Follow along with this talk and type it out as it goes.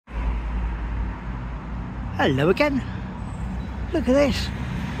Hello again. Look at this.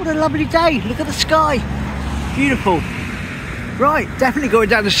 What a lovely day. Look at the sky. Beautiful. Right, definitely going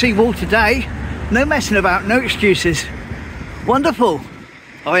down the seawall today. No messing about, no excuses. Wonderful.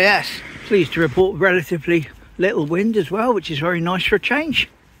 Oh yes, pleased to report relatively little wind as well, which is very nice for a change.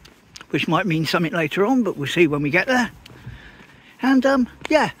 Which might mean something later on, but we'll see when we get there. And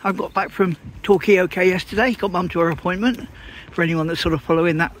yeah, I got back from Torquay okay yesterday. Got mum to her appointment. For anyone that's sort of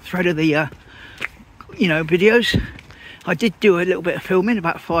following that thread of the videos, I did do a little bit of filming,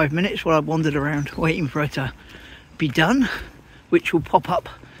 about 5 minutes, while I wandered around waiting for her to be done, which will pop up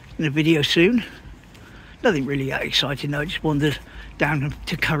in a video soon. Nothing really that exciting though. I just wandered down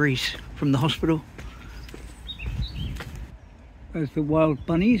to Curry's from the hospital. There's the wild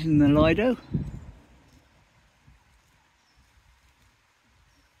bunnies and the Lido.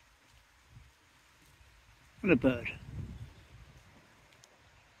 And a bird.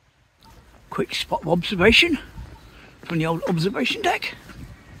 Quick spot of observation from the old observation deck.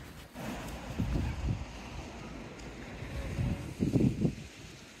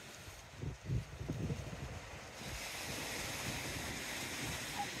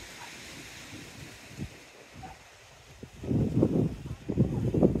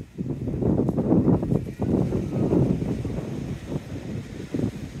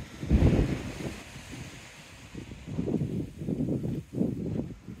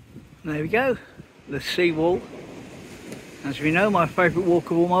 There we go, the seawall. As we know, my favourite walk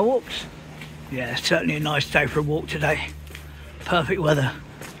of all my walks. Yeah, it's certainly a nice day for a walk today. Perfect weather.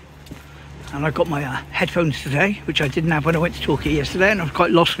 And I got my headphones today, which I didn't have when I went to Torquay yesterday, and I was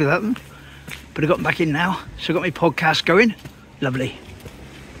quite lost without them. But I got them back in now, so I got my podcast going. Lovely.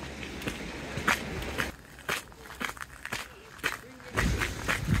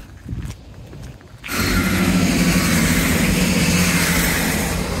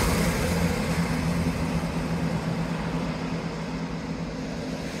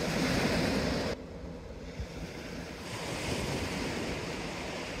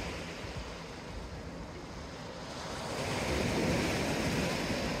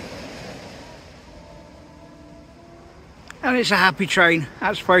 And it's a happy train,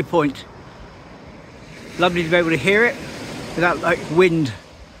 that's the very point. Lovely to be able to hear it without like wind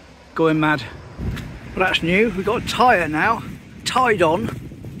going mad. But that's new, we've got a tyre now tied on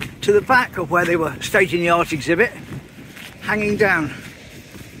to the back of where they were staging the art exhibit, hanging down.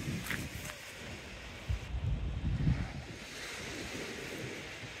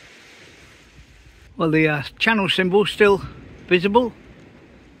 Well, the channel symbol still visible.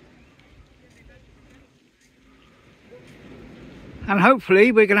 And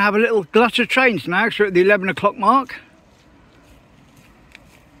hopefully we're going to have a little glut of trains now, because we're at the 11 o'clock mark.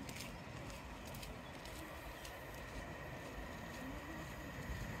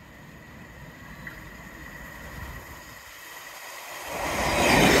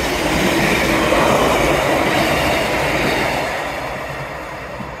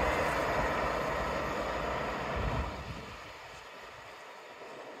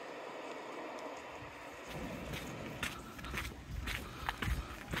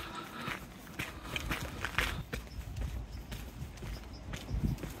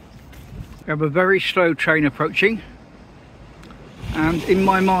 We have a very slow train approaching, and in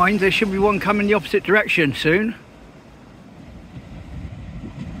my mind there should be one coming the opposite direction soon.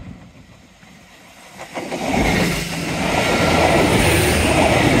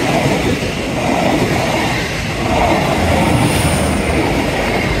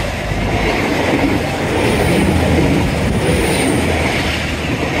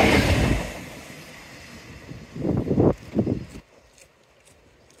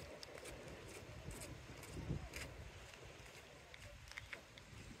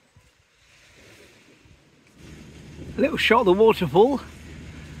 A little shot of the waterfall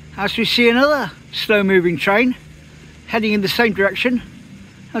as we see another slow moving train heading in the same direction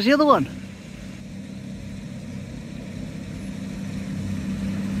as the other one.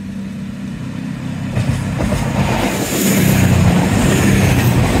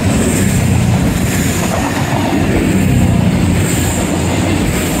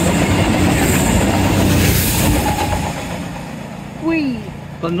 Whee!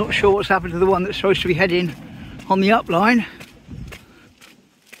 I'm not sure what's happened to the one that's supposed to be heading on the up line.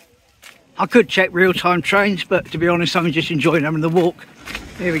 I could check real-time trains, but to be honest, I'm just enjoying having the walk.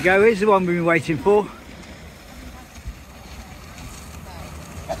 Here we go, here's the one we've been waiting for.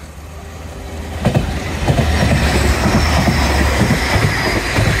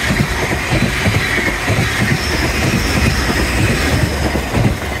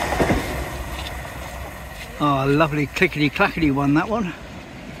 Oh, a lovely clickety-clackety one, that one.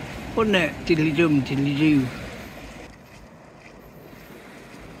 wasn't it? Diddly dum, diddly doo.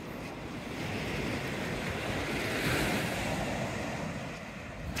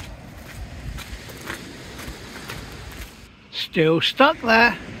 Still stuck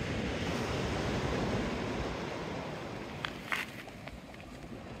there.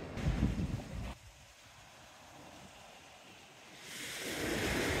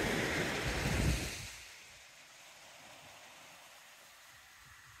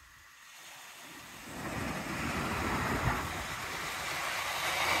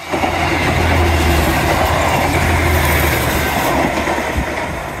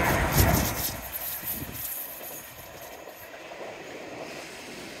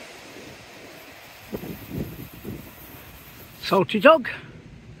 Salty Dog,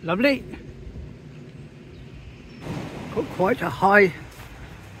 lovely. Got quite a high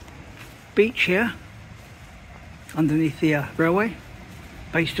beach here underneath the railway,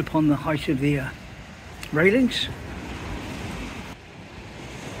 based upon the height of the railings.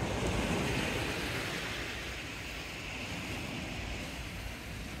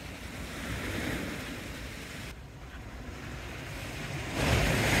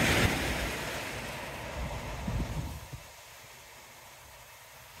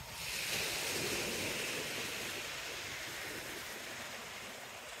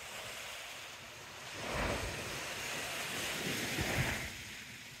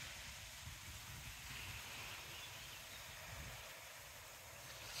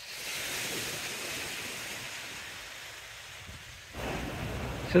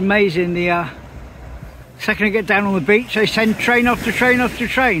 It's amazing, the second I get down on the beach they send train after train after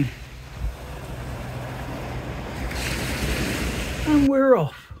train. And we're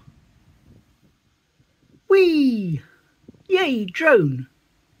off. Whee! Yay, drone!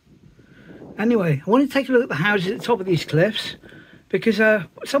 Anyway, I want to take a look at the houses at the top of these cliffs, because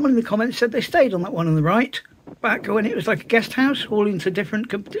someone in the comments said they stayed on that one on the right, back when it was like a guest house, all into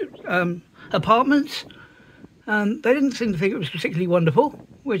different apartments. They didn't seem to think it was particularly wonderful,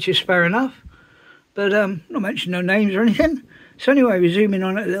 which is fair enough, but not mention no names or anything. So anyway, we're zooming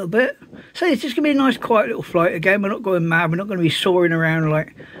on it a little bit. So it's just going to be a nice quiet little flight again. We're not going mad, we're not going to be soaring around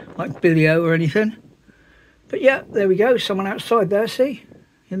like Billy-O or anything. But yeah, there we go, someone outside there, see,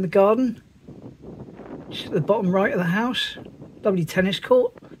 in the garden, just at the bottom right of the house. Lovely tennis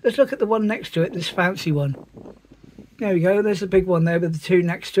court. Let's look at the one next to it, this fancy one. There we go, there's the big one there with the two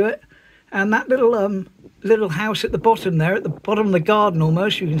next to it. And that little house at the bottom there, at the bottom of the garden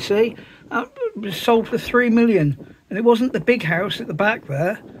almost, you can see, was sold for 3 million. And it wasn't the big house at the back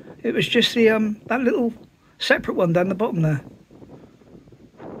there, it was just the that little separate one down the bottom there.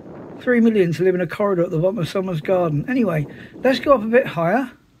 3 million to live in a corridor at the bottom of someone's garden. Anyway, let's go up a bit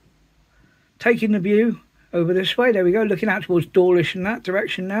higher, taking the view over this way. There we go, looking out towards Dawlish in that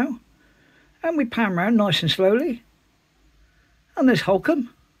direction now. And we pan round nice and slowly. And there's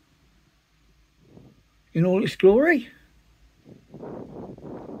Holcombe in all its glory.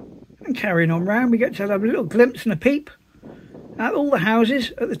 And carrying on round, we get to have a little glimpse and a peep at all the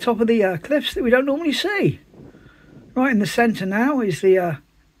houses at the top of the cliffs that we don't normally see. Right in the centre now is the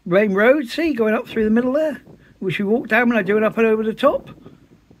main road, see, going up through the middle there, which we walk down when I do it up and over the top.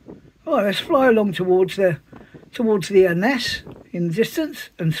 Oh, let's fly along towards the Ness in the distance,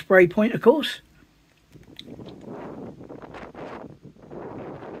 and Spray Point, of course.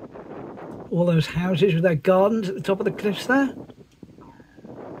 All those houses with their gardens at the top of the cliffs there.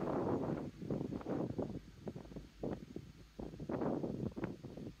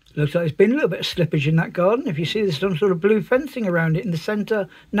 Looks like there's been a little bit of slippage in that garden. If you see, there's some sort of blue fencing around it in the centre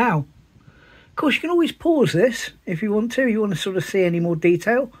now. Of course, you can always pause this if you want to. You want to sort of see any more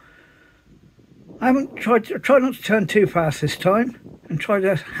detail. I try not to turn too fast this time, and try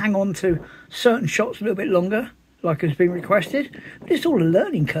to hang on to certain shots a little bit longer, like has been requested. But it's all a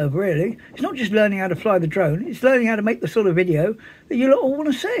learning curve, really. It's not just learning how to fly the drone, it's learning how to make the sort of video that you all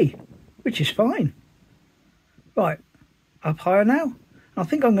want to see, which is fine. Right, up higher now. I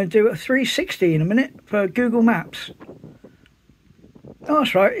think I'm going to do a 360 in a minute for Google Maps. Oh,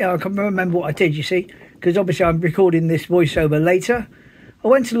 that's right, yeah, I can remember what I did, you see, because obviously I'm recording this voiceover later. I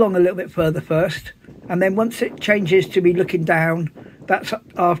went along a little bit further first, and then once it changes to me looking down, that's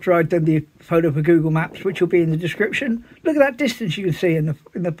after I've done the photo for Google Maps, which will be in the description. Look at that distance you can see in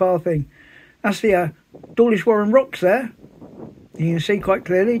the path thing. That's the Dawlish Warren Rocks there. You can see quite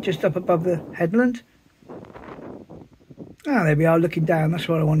clearly, just up above the headland. Ah, there we are, looking down. That's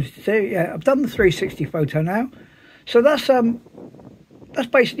what I wanted to do. Yeah, I've done the 360 photo now. So that's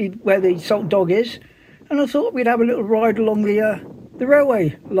basically where the Salt Dog is. And I thought we'd have a little ride along the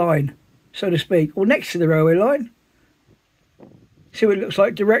railway line, so to speak, or next to the railway line. See what it looks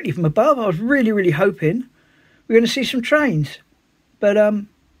like directly from above. I was really hoping we're going to see some trains, but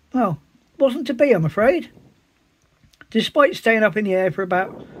well, wasn't to be, I'm afraid. Despite staying up in the air for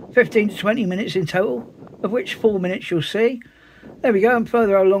about 15 to 20 minutes in total, of which 4 minutes you'll see. There we go, I'm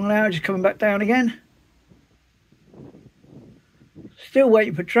further along now, just coming back down again. Still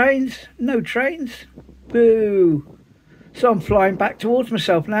waiting for trains, no trains. Boo. So I'm flying back towards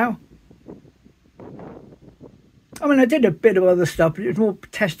myself now. I mean, I did a bit of other stuff, but it was more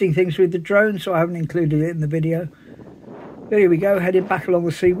testing things with the drone, so I haven't included it in the video. But here we go, heading back along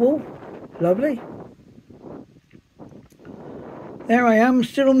the seawall. Lovely. There I am,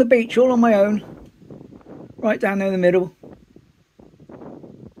 still on the beach, all on my own. Right down there in the middle.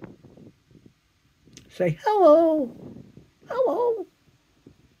 Say hello. Hello.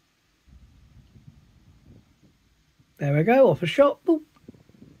 There we go, off a shot. Boop.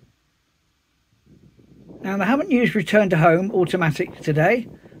 Now, I haven't used return to home automatic today.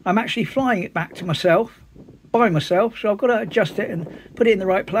 I'm actually flying it back to myself, by myself, so I've got to adjust it and put it in the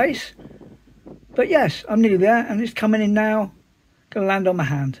right place. But yes, I'm nearly there, and it's coming in now. Going to land on my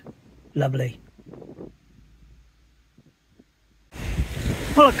hand. Lovely.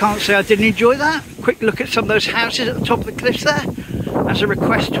 Well, I can't say I didn't enjoy that. Quick look at some of those houses at the top of the cliffs there, as a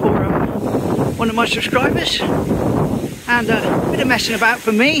request for one of my subscribers. And a bit of messing about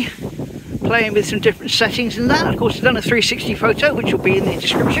for me, playing with some different settings and that. Of course, I've done a 360 photo, which will be in the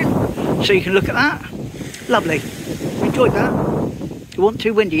description, so you can look at that. Lovely. Enjoyed that. You weren't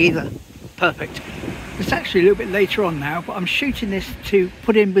too windy either. Perfect. It's actually a little bit later on now, but I'm shooting this to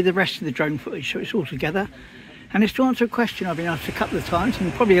put in with the rest of the drone footage, so it's all together. And it's to answer a question I've been asked a couple of times,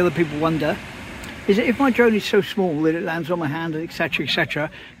 and probably other people wonder, is that if my drone is so small that it lands on my hand,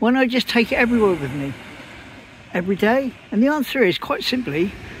 etc., why don't I just take it everywhere with me? Every day? And the answer is, quite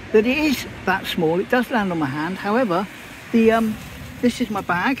simply, that it is that small. It does land on my hand. However, this is my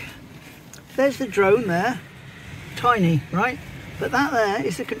bag. There's the drone there. Tiny, right? But that there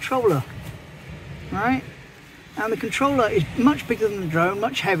is the controller, right? And the controller is much bigger than the drone,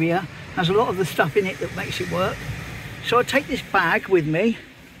 much heavier, has a lot of the stuff in it that makes it work. So I take this bag with me,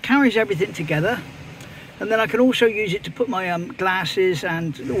 carries everything together, and then I can also use it to put my glasses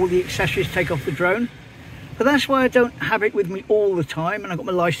and all the accessories to take off the drone. But that's why I don't have it with me all the time, and I've got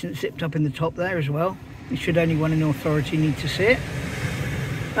my license zipped up in the top there as well. Should anyone in authority need to see it.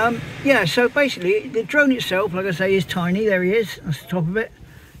 Yeah, so basically the drone itself, like I say, is tiny. There he is, that's the top of it.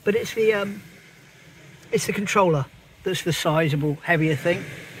 But it's the controller that's the sizable, heavier thing.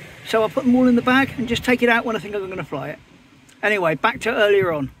 So I put them all in the bag and just take it out when I think I'm going to fly it. Anyway, back to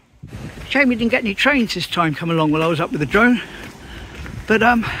earlier on. Shame we didn't get any trains this time come along while I was up with the drone. But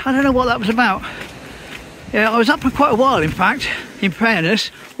I don't know what that was about. Yeah, I was up for quite a while, in fact, in fairness.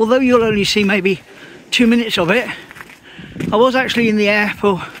 Although you'll only see maybe 2 minutes of it, I was actually in the air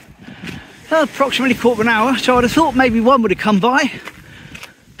for approximately a quarter of an hour. So I'd have thought maybe one would have come by,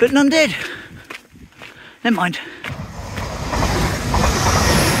 but none did. Never mind.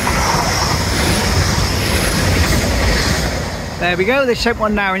 There we go, they sent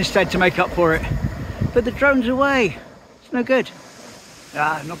one now instead to make up for it. But the drone's away. It's no good.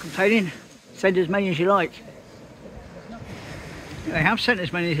 I'm not complaining. Send as many as you like. They have sent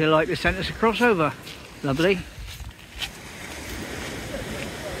as many as you like. They sent us a crossover. Lovely.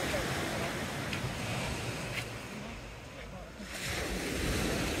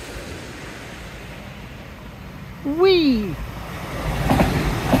 Whee!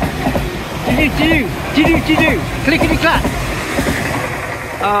 Do-do-do-do, clickety-clack.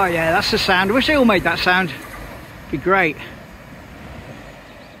 Oh yeah, that's the sound. I wish they all made that sound. Be great.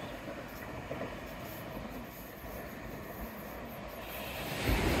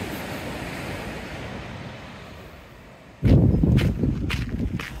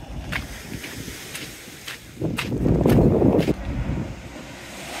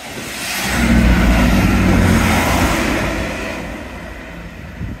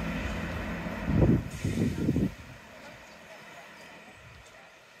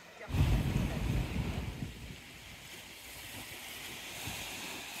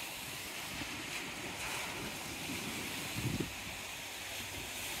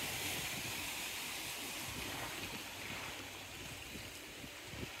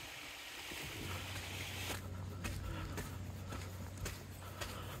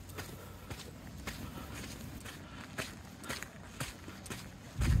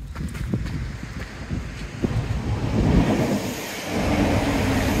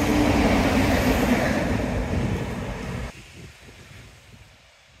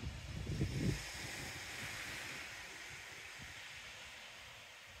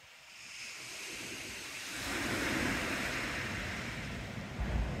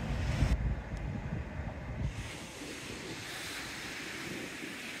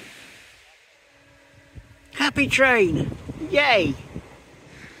 happy train. Yay!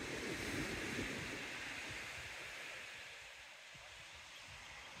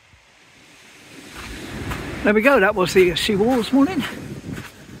 There we go, that was the seawall this morning.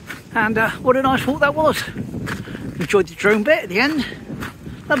 And what a nice walk that was. Enjoyed the drone bit at the end.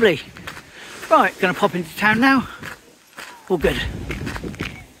 Lovely. Right, gonna pop into town now. All good.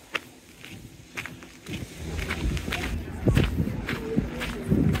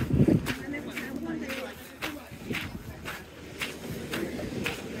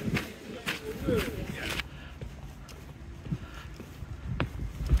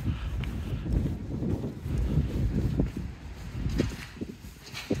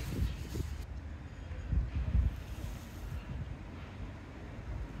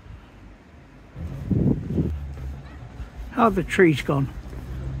 How have the trees gone?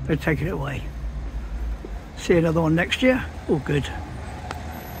 They're taking it away. See another one next year. All good.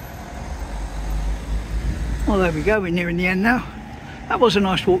 Well, there we go. We're nearing the end now. That was a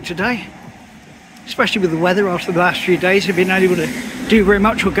nice walk today, especially with the weather after the last few days. I've been unable to do very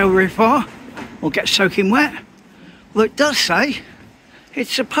much or go very far or get soaking wet. Well, it does say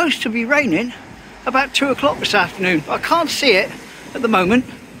it's supposed to be raining about 2 o'clock this afternoon. I can't see it at the moment,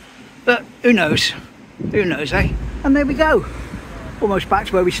 but who knows? Who knows, eh? And there we go, almost back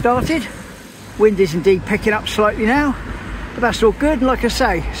to where we started. Wind is indeed picking up slightly now, but that's all good. And like I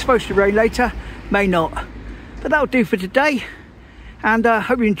say, it's supposed to rain later, may not. But that'll do for today. And I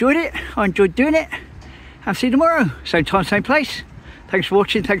hope you enjoyed it. I enjoyed doing it. And see you tomorrow, same time, same place. Thanks for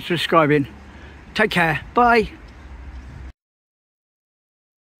watching, thanks for subscribing. Take care, bye.